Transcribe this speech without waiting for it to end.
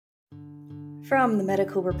From the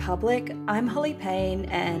Medical Republic, I'm Holly Payne,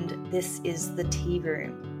 and this is the Tea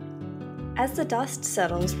Room. As the dust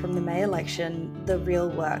settles from the May election, the real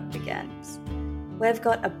work begins. We've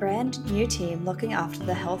got a brand new team looking after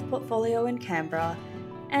the health portfolio in Canberra,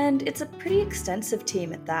 and it's a pretty extensive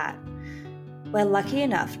team at that. We're lucky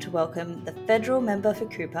enough to welcome the federal member for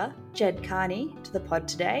Cooper, Ged Kearney, to the pod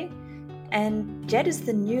today, and Ged is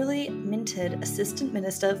the newly minted Assistant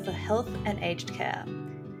Minister for Health and Aged Care.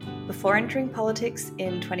 Before entering politics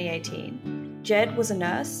in 2018, Ged was a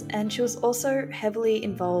nurse and she was also heavily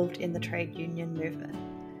involved in the trade union movement.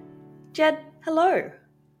 Ged, hello.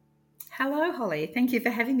 Hello, Holly. Thank you for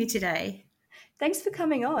having me today. Thanks for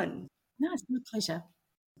coming on. No, it's my pleasure.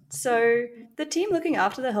 So the team looking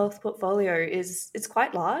after the health portfolio it's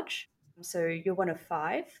quite large. So you're one of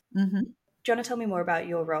 5. Mm-hmm. Do you want to tell me more about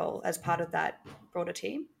your role as part of that broader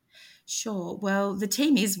team? Sure. Well, the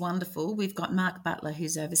team is wonderful. We've got Mark Butler,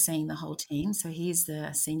 who's overseeing the whole team. So he's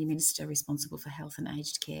the Senior Minister responsible for health and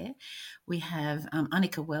aged care. We have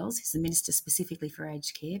Annika Wells, who's the Minister specifically for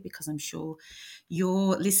aged care, because I'm sure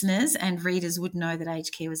your listeners and readers would know that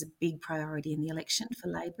aged care was a big priority in the election for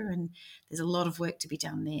Labor, and there's a lot of work to be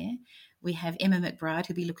done there. We have Emma McBride,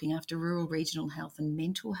 who'll be looking after rural regional health and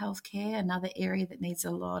mental health care, another area that needs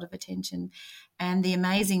a lot of attention. And the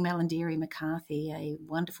amazing Melandiri McCarthy, a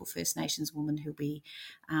wonderful First Nations woman who'll be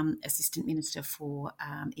Assistant Minister for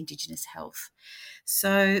Indigenous Health.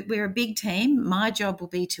 So we're a big team. My job will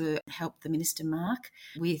be to help the Minister Mark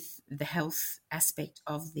with the health aspect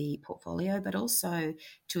of the portfolio, but also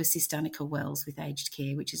to assist Annika Wells with aged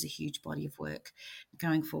care, which is a huge body of work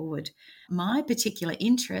going forward. My particular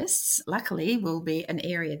interests, luckily, will be an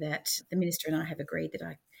area that the Minister and I have agreed that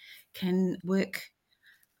I can work,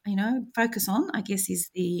 focus on, I guess is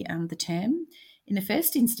the term. In the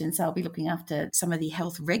first instance, I'll be looking after some of the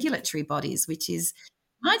health regulatory bodies, which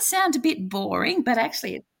might sound a bit boring, but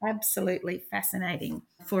actually it's absolutely fascinating.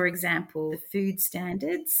 For example, the food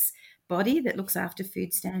standards body that looks after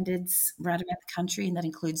food standards right around the country, and that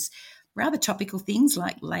includes rather topical things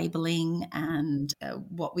like labelling and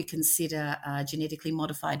what we consider genetically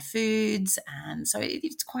modified foods. And so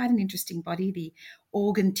it's quite an interesting body. The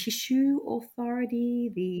Organ Tissue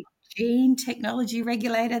Authority, the Gene Technology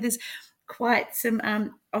Regulator, there's quite some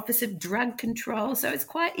Office of Drug Control. So it's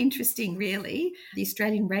quite interesting, really. The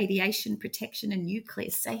Australian Radiation Protection and Nuclear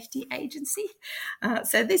Safety Agency.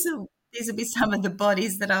 So these will be some of the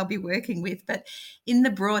bodies that I'll be working with. But in the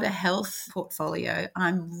broader health portfolio,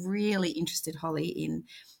 I'm really interested, Holly, in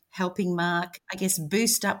helping Mark, I guess,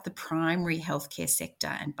 boost up the primary healthcare sector.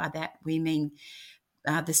 And by that, we mean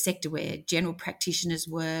the sector where general practitioners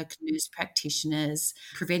work, nurse practitioners,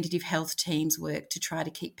 preventative health teams work to try to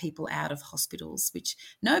keep people out of hospitals, which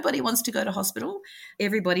nobody wants to go to hospital.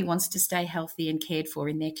 Everybody wants to stay healthy and cared for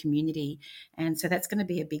in their community. And so that's going to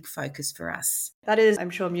be a big focus for us. That is, I'm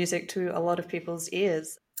sure, music to a lot of people's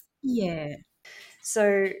ears. Yeah.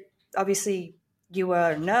 So obviously you were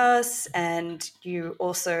a nurse and you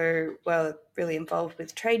also were really involved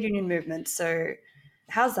with trade union movements. So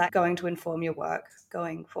how's that going to inform your work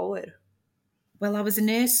going forward? Well, I was a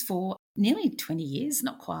nurse for nearly 20 years,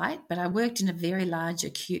 not quite, but I worked in a very large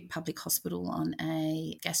acute public hospital on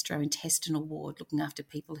a gastrointestinal ward looking after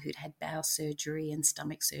people who'd had bowel surgery and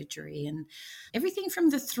stomach surgery and everything from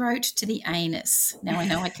the throat to the anus. Now, I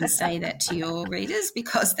know I can say that to your readers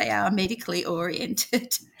because they are medically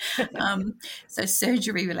oriented. So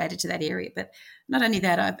surgery related to that area. But not only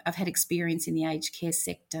that, I've had experience in the aged care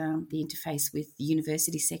sector, the interface with the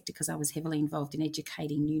university sector because I was heavily involved in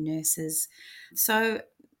educating new nurses. So,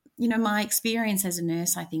 my experience as a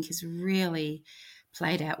nurse, I think, has really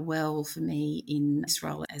played out well for me in this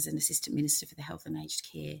role as an Assistant Minister for the Health and Aged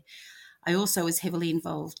Care. I also was heavily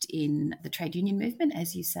involved in the trade union movement,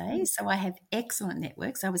 as you say. So I have excellent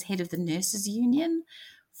networks. I was head of the Nurses Union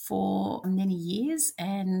for many years,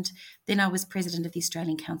 and then I was president of the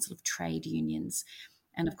Australian Council of Trade Unions.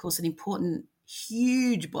 And of course, an important,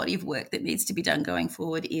 huge body of work that needs to be done going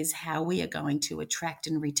forward is how we are going to attract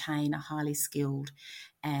and retain a highly skilled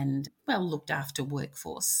and well looked after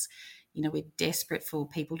workforce. We're desperate for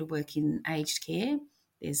people to work in aged care.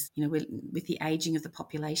 There's, with the aging of the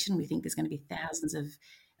population, we think there's going to be thousands of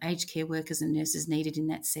aged care workers and nurses needed in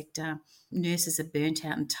that sector. Nurses are burnt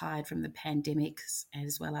out and tired from the pandemic,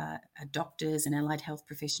 as well as doctors and allied health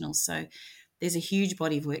professionals. So there's a huge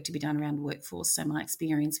body of work to be done around workforce. So my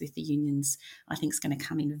experience with the unions, I think, is going to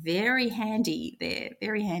come in very handy there,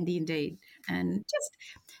 very handy indeed. And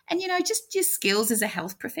just your skills as a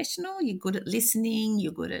health professional. You're good at listening.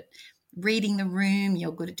 You're good at reading the room.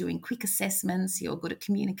 You're good at doing quick assessments. You're good at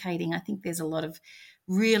communicating. I think there's a lot of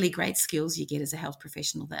really great skills you get as a health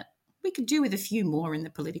professional that we could do with a few more in the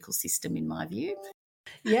political system, in my view.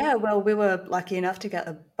 Yeah, well, we were lucky enough to get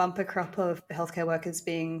a bumper crop of healthcare workers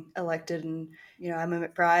being elected, and Emma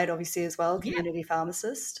McBride, obviously as well, Yeah, community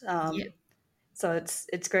pharmacist. yeah. So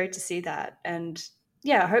it's great to see that, and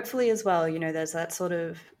yeah, hopefully as well, there's that sort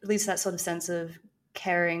of at least that sort of sense of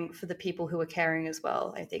caring for the people who are caring as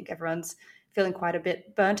well. I think everyone's feeling quite a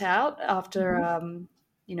bit burnt out after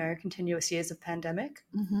Mm-hmm. continuous years of pandemic.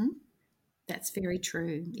 Mm-hmm. That's very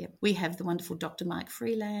true. Yep. We have the wonderful Dr. Mike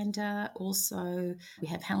Freelander. Also, we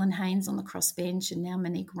have Helen Haynes on the crossbench, and now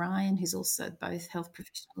Monique Ryan, who's also both health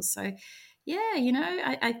professionals. So,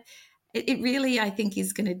 yeah, it really, I think,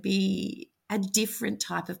 is going to be a different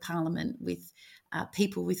type of parliament with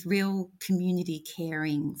people with real community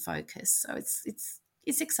caring focus. So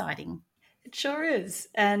it's exciting. It sure is.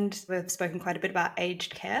 And we've spoken quite a bit about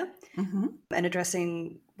aged care Mm-hmm. and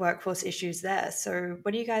addressing workforce issues there. So,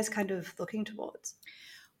 what are you guys kind of looking towards?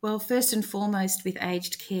 Well, first and foremost, with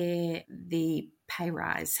aged care, the pay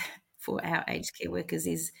rise for our aged care workers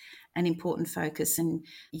is an important focus. And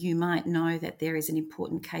you might know that there is an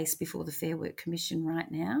important case before the Fair Work Commission right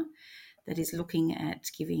now that is looking at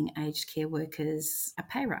giving aged care workers a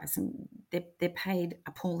pay rise. And they're paid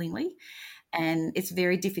appallingly. And it's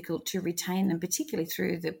very difficult to retain them, particularly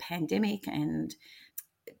through the pandemic. And,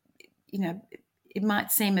 it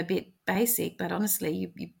might seem a bit basic, but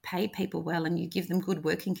honestly, you pay people well and you give them good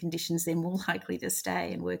working conditions, they're more likely to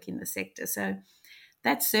stay and work in the sector. So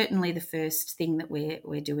that's certainly the first thing that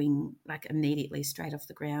we're doing, like immediately straight off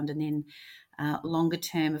the ground. And then longer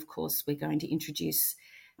term, of course, we're going to introduce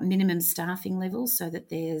minimum staffing levels so that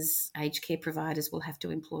there's aged care providers will have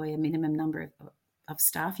to employ a minimum number of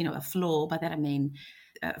staff, a floor. By that I mean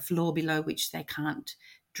a floor below which they can't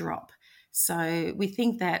drop. So we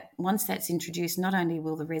think that once that's introduced, not only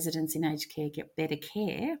will the residents in aged care get better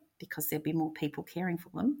care because there'll be more people caring for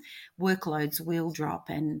them, workloads will drop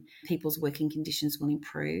and people's working conditions will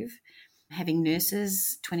improve. Having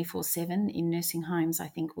nurses 24/7 in nursing homes, I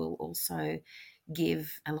think, will also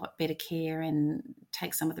give a lot better care and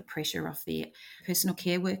take some of the pressure off the personal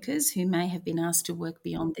care workers who may have been asked to work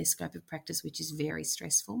beyond their scope of practice, which is very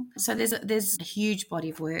stressful. So there's a huge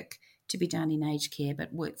body of work to be done in aged care,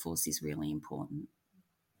 but workforce is really important.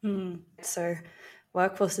 So,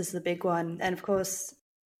 workforce is the big one. And of course,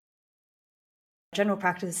 general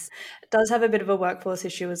practice does have a bit of a workforce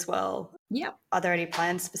issue as well. Yep. Are there any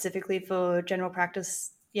plans specifically for general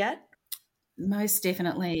practice yet? Most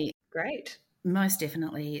definitely. Great. Most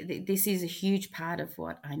definitely. This is a huge part of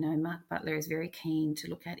what I know Mark Butler is very keen to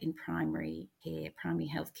look at in primary care. Primary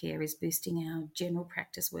health care is boosting our general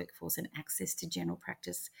practice workforce and access to general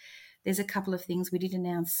practice. There's a couple of things. We did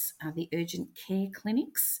announce the urgent care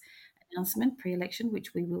clinics announcement pre-election,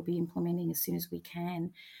 which we will be implementing as soon as we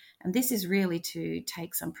can. And this is really to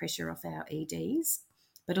take some pressure off our EDs,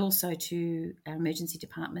 but also to our emergency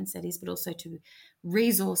departments, that is, but also to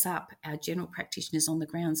resource up our general practitioners on the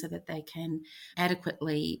ground so that they can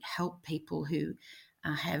adequately help people who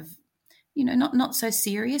have not so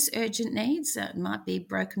serious urgent needs. It might be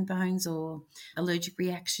broken bones or allergic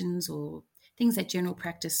reactions or things that general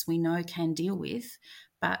practice we know can deal with,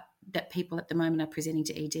 but that people at the moment are presenting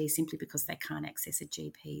to ED simply because they can't access a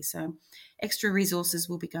GP. So extra resources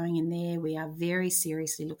will be going in there. We are very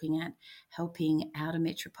seriously looking at helping outer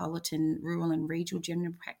metropolitan, rural and regional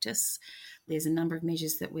general practice. There's a number of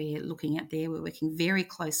measures that we're looking at there. We're working very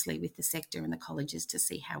closely with the sector and the colleges to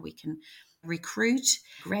see how we can recruit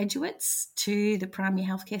graduates to the primary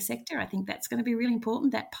healthcare sector. I think that's going to be really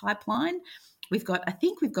important, that pipeline. I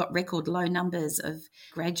think we've got record low numbers of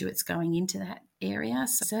graduates going into that area,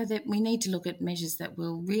 so that we need to look at measures that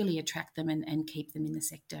will really attract them and keep them in the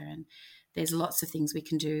sector. And there's lots of things we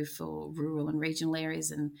can do for rural and regional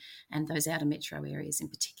areas and those outer metro areas in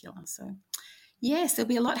particular. So yes, there'll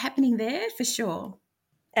be a lot happening there for sure.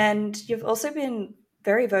 And you've also been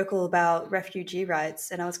very vocal about refugee rights,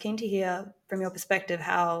 and I was keen to hear from your perspective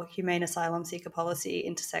how humane asylum seeker policy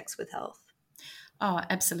intersects with health. Oh,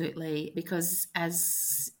 absolutely. Because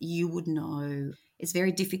as you would know, it's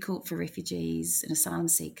very difficult for refugees and asylum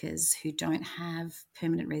seekers who don't have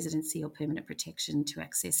permanent residency or permanent protection to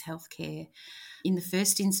access healthcare. In the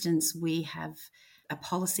first instance, we have a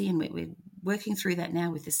policy, and we're working through that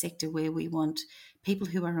now with the sector, where we want people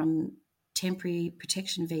who are on temporary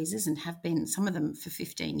protection visas and have been, some of them for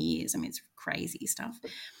 15 years. I mean, it's crazy stuff.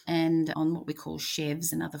 And on what we call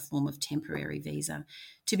CHEVs, another form of temporary visa,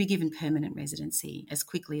 to be given permanent residency as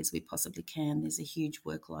quickly as we possibly can. There's a huge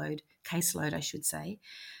caseload, I should say,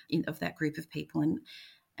 of that group of people.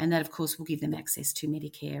 And that, of course, will give them access to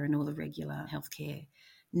Medicare and all the regular healthcare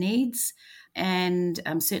needs. And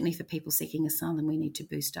certainly for people seeking asylum, we need to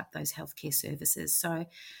boost up those healthcare services. So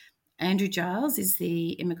Andrew Giles is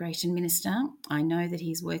the Immigration Minister. I know that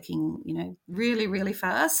he's working, really, really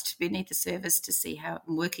fast beneath the service to see how,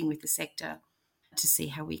 working with the sector to see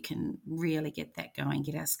how we can really get that going,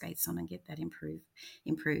 get our skates on and get that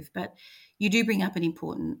improve. But you do bring up an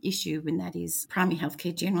important issue, and that is primary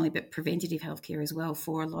healthcare generally, but preventative healthcare as well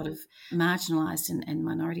for a lot of marginalised and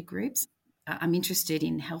minority groups. I'm interested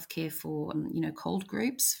in healthcare for, cold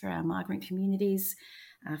groups, for our migrant communities,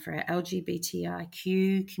 for our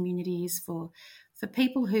LGBTIQ communities, for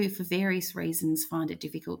people who, for various reasons, find it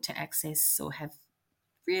difficult to access or have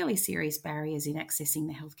really serious barriers in accessing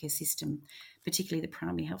the healthcare system, particularly the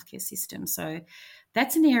primary healthcare system. So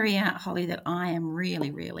that's an area, Holly, that I am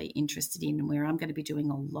really, really interested in, and where I'm going to be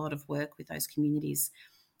doing a lot of work with those communities.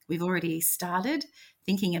 We've already started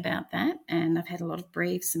thinking about that, and I've had a lot of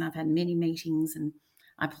briefs and I've had many meetings, and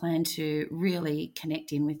I plan to really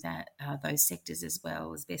connect in with those sectors as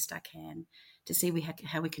well as best I can to see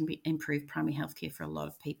how we can improve primary healthcare for a lot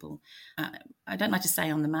of people. I don't like to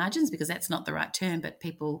say on the margins because that's not the right term, but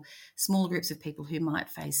small groups of people who might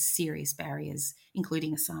face serious barriers,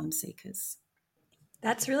 including asylum seekers.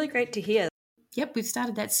 That's really great to hear. Yep, we've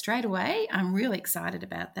started that straight away. I'm really excited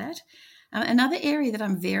about that. Another area that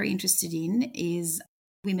I'm very interested in is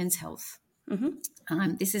women's health.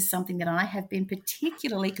 Mm-hmm. This is something that I have been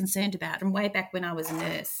particularly concerned about from way back when I was a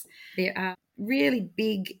nurse. There are really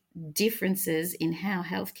big differences in how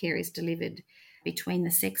healthcare is delivered between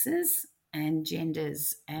the sexes and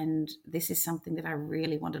genders, and this is something that I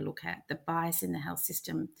really want to look at. The bias in the health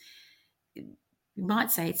system, you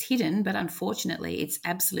might say it's hidden, but unfortunately it's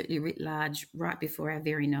absolutely writ large right before our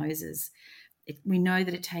very noses. We know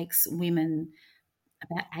that it takes women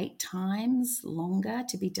about 8 times longer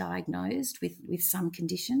to be diagnosed with some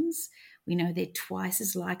conditions. We know they're twice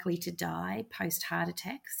as likely to die post-heart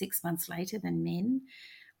attack 6 months later than men.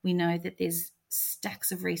 We know that there's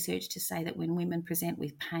stacks of research to say that when women present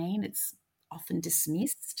with pain, it's often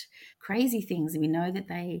dismissed. Crazy things. And we know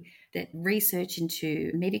that research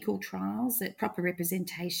into medical trials, that proper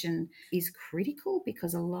representation is critical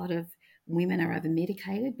because a lot of women are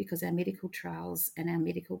over-medicated because our medical trials and our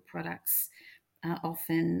medical products are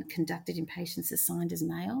often conducted in patients assigned as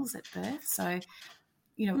males at birth. So,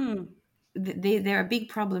 there are big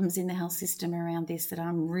problems in the health system around this that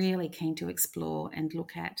I'm really keen to explore and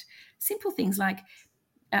look at. Simple things like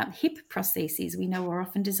hip prostheses, we know are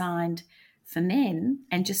often designed for men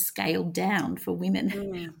and just scaled down for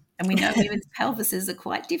women. And we know women's pelvises are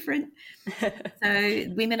quite different. So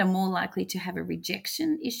women are more likely to have a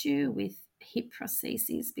rejection issue with hip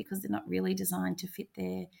prostheses because they're not really designed to fit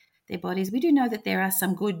their bodies. We do know that there are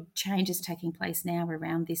some good changes taking place now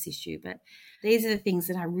around this issue, but these are the things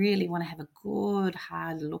that I really want to have a good,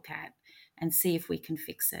 hard look at and see if we can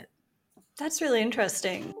fix it. That's really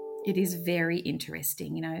interesting. It is very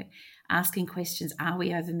interesting, asking questions. Are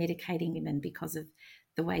we over-medicating women because of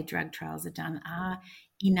the way drug trials are done? Are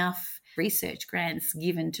enough research grants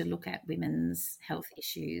given to look at women's health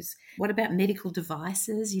issues? What about medical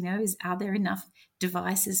devices? Are there enough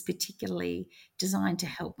devices particularly designed to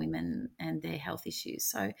help women and their health issues?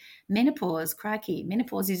 So menopause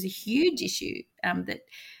is a huge issue that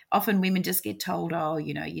often women just get told,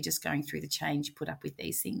 you're just going through the change, you put up with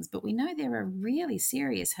these things. But we know there are really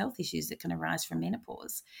serious health issues that can arise from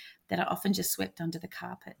menopause that are often just swept under the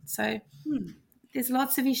carpet. So there's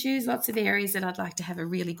lots of issues, lots of areas that I'd like to have a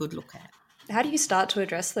really good look at. How do you start to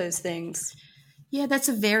address those things? Yeah, that's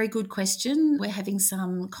a very good question. We're having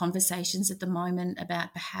some conversations at the moment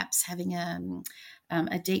about perhaps having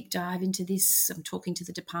a deep dive into this. I'm talking to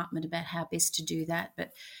the department about how best to do that. But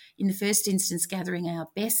in the first instance, gathering our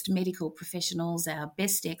best medical professionals, our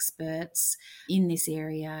best experts in this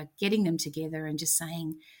area, getting them together and just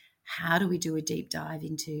saying, how do we do a deep dive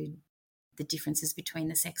into the differences between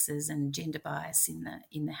the sexes and gender bias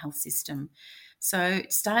in the health system? So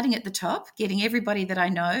starting at the top, getting everybody that I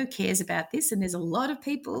know cares about this, and there's a lot of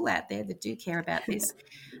people out there that do care about this,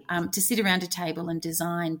 to sit around a table and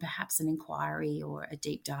design perhaps an inquiry or a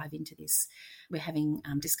deep dive into this. We're having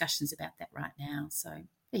discussions about that right now. So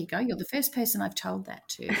there you go. You're the first person I've told that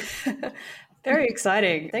to. Very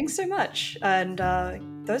exciting. Thanks so much. And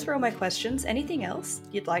those were all my questions. Anything else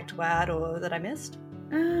you'd like to add or that I missed?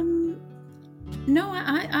 No,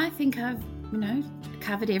 I think I've,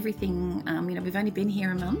 covered everything. We've only been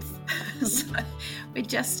here a month. So we're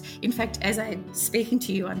just, in fact, as I'm speaking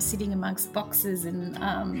to you, I'm sitting amongst boxes and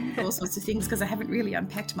all sorts of things because I haven't really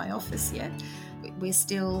unpacked my office yet. We're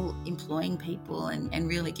still employing people and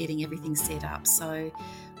really getting everything set up. So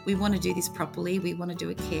we want to do this properly. We want to do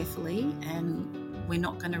it carefully, and we're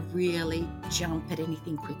not going to really jump at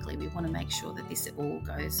anything quickly. We want to make sure that this all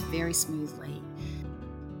goes very smoothly.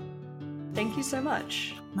 Thank you so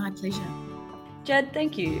much. My pleasure. Jed,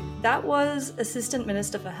 thank you. That was Assistant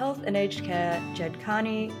Minister for Health and Aged Care, Jed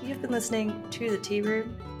Carney. You've been listening to The Tea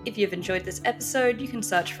Room. If you've enjoyed this episode, you can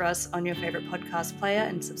search for us on your favourite podcast player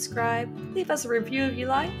and subscribe. Leave us a review if you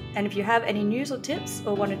like. And if you have any news or tips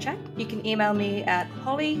or want to chat, you can email me at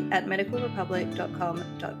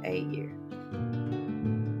holly@medicalrepublic.com.au.